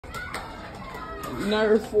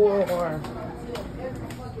Nerf 4.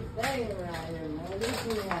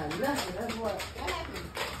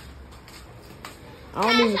 I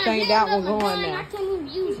don't even think that was going there.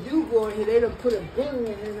 You go in here, they done put a gun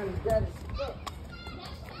in them.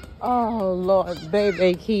 Oh Lord,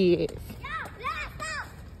 baby kids.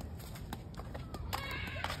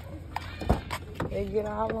 They get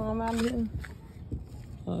all of them out of here?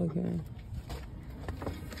 Okay.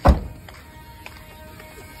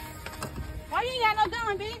 Why you ain't got no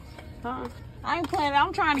gun, bitch? Huh? I ain't playing.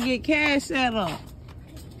 I'm trying to get cash set up.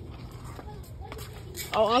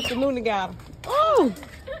 Oh, Uncle Looney got him. Oh!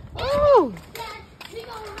 Oh! We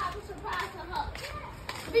gonna have a surprise for her.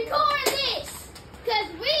 Record this, cause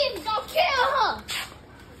we gonna kill her.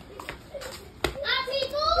 Auntie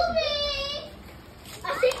moving. I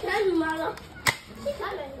see coming, mama. She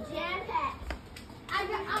coming jam packed. I'm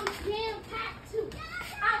jam packed too.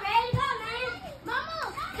 I'm ready to go, man. Mama,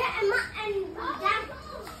 and Dad.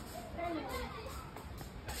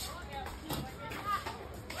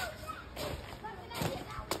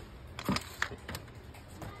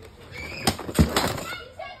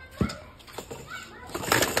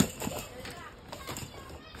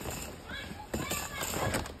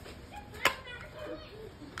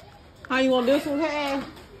 How you want this one, Cash?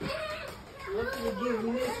 What can you give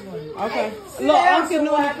me this one? Okay. Look, Uncle Looney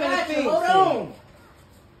finna fix it. Hold on.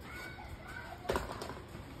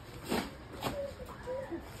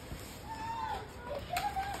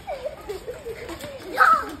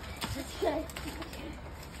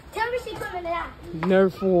 Tell me she coming out.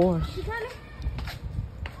 Nerf 4. She coming?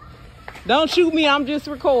 Don't shoot me. I'm just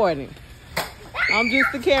recording. I'm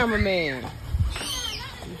just the cameraman.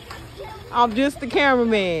 I'm just the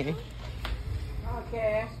cameraman.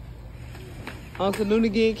 Okay. Uncle Looney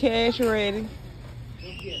getting cash ready.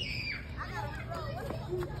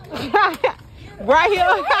 Right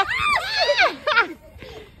here.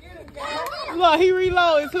 Look, he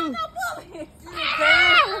reloaded too.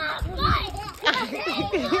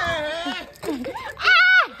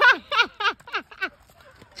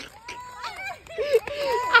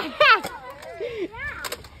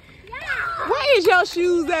 Where is your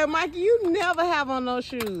shoes at, Mikey? You never have on those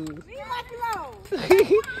shoes.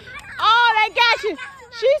 Oh, they got you.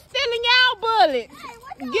 She's stealing y'all bullets.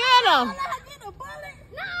 Get them.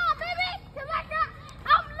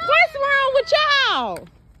 What's wrong with y'all?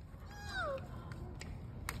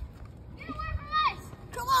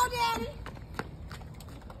 Come on, Daddy.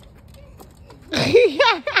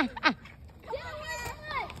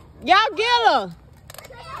 Y'all get her.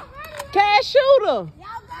 Can't shoot her.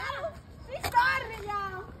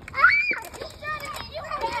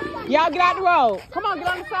 Y'all get out the road. Come on, get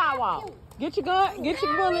on the sidewalk. Get your gun, get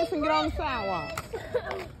your bullets and get on the sidewalk.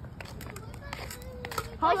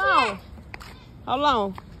 Hold on. Hold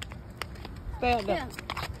on. Stay up there.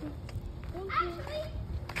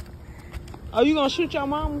 Oh, you gonna shoot your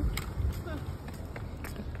mama?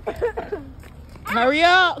 Hurry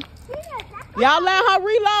up. Y'all let her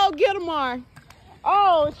reload. Get her, Mar.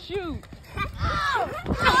 Oh, shoot.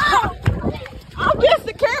 I'm just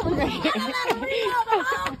the cameraman.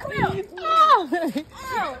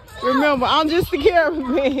 Remember, I'm just the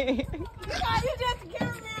cameraman. This is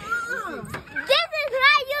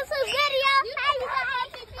my YouTube video.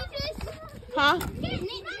 Huh?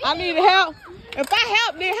 I need help. If I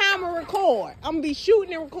help, then how I'm going to record? I'm going to be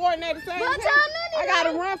shooting and recording at the same time. I got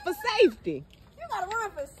to run for safety. You got to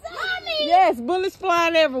run for safety? Yes, bullets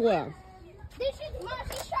flying everywhere. This is my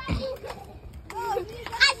I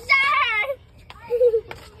saw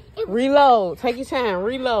her. Reload. Take your time.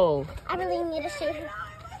 Reload. I really need to shoot her.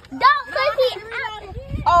 Don't put it.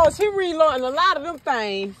 Oh, she reloading a lot of them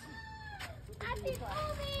things.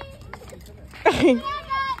 Get away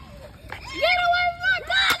from my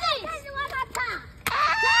goggles!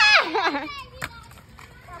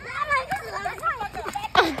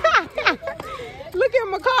 Look at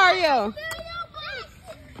Macario.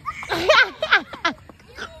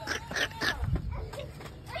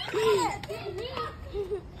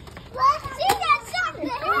 She got something the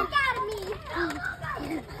heck out of me.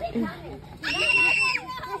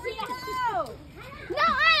 No, I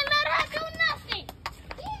ain't let her do nothing.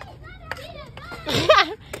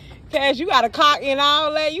 Cash, you got a cock and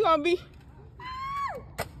all that. You gonna be.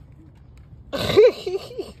 So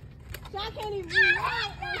I can't even read.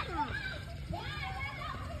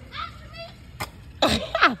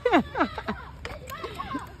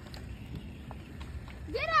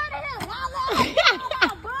 Get out of here.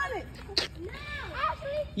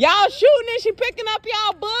 Y'all shooting and she picking up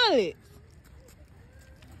y'all bullets.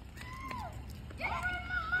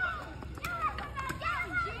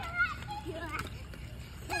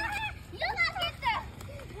 You not get the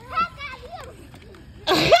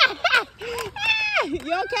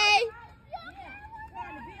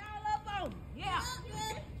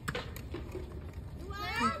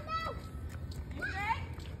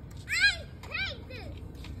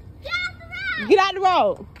Get out the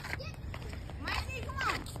road.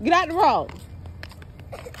 Get out the road.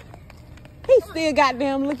 He still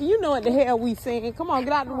goddamn looking. You know what the hell we saying. Come on,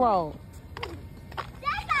 get out the road. That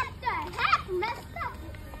got the half messed up.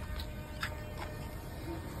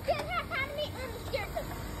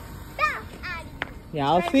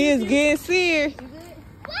 Y'all see it's getting serious.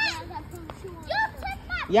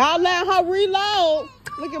 Y'all let her reload.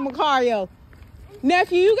 Look at Macario.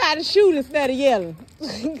 Nephew, you gotta shoot instead of yelling.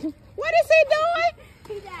 What is he doing?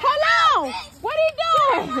 Hold on. What he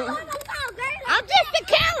doing? I'm just the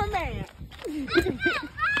cameraman.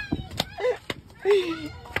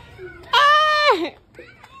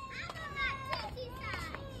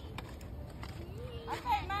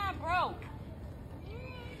 Okay, mine broke.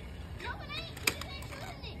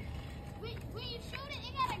 When you shoot it,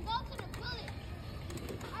 it gotta go to the bullet.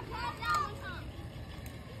 I tried that one time.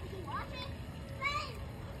 Watch it.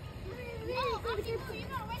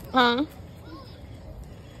 Huh?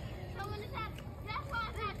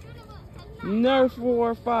 Nerf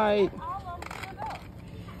war fight.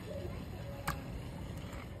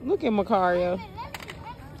 Look at Macario.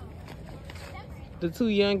 The two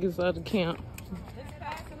youngest of the camp.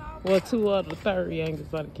 Well, two of the third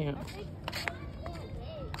youngest of the camp.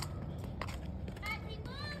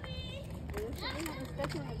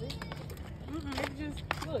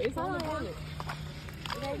 It's on the bullet.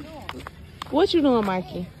 It ain't doing. What you doing,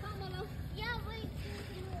 Mikey?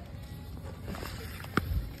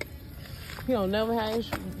 You don't never have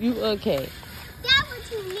you okay. That's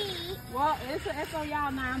what you need. Well, it's on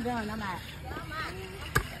y'all now. I'm done. I'm out.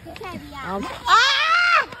 You can't be out.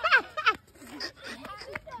 Ah!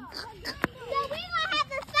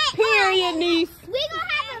 Period, niece. We gonna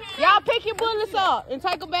have to Y'all pick your bullets up and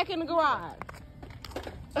take them back in the garage.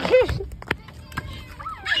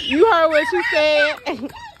 You heard what she said.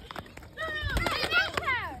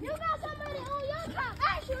 You got somebody on your top.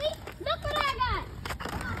 Actually, look what I got.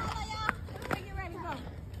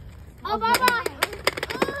 Oh, bye-bye.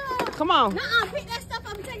 Come on. Pick that stuff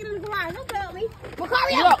up and take it in the garage. Don't play with me.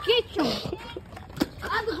 Macario, Get you.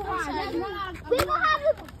 We gonna have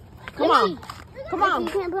to. come on. Come on. You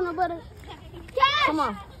can't put no butter. Come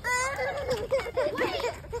on.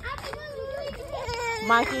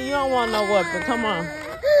 Mikey, you don't want no weapon. Come on.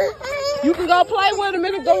 You can go play with him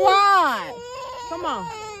in the garage. Come on.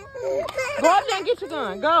 Go up there and get your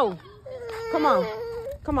gun. Go. Come on.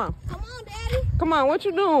 Come on. Come on, Daddy. Come on. What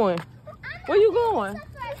you doing? Where you going?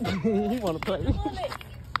 You want to play?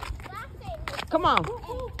 Come on.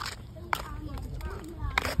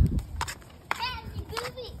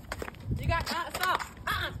 You got stop.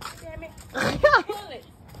 Damn it. Bullet.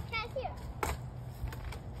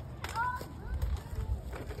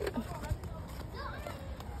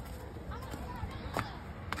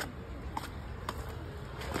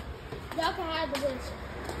 Y'all can have the bullets.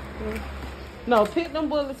 No, pick them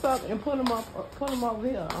bullets up and put them up. Put them over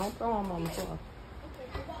here. I don't throw them on the floor.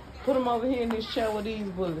 Put them over here in this chair with these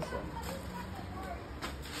bullets up.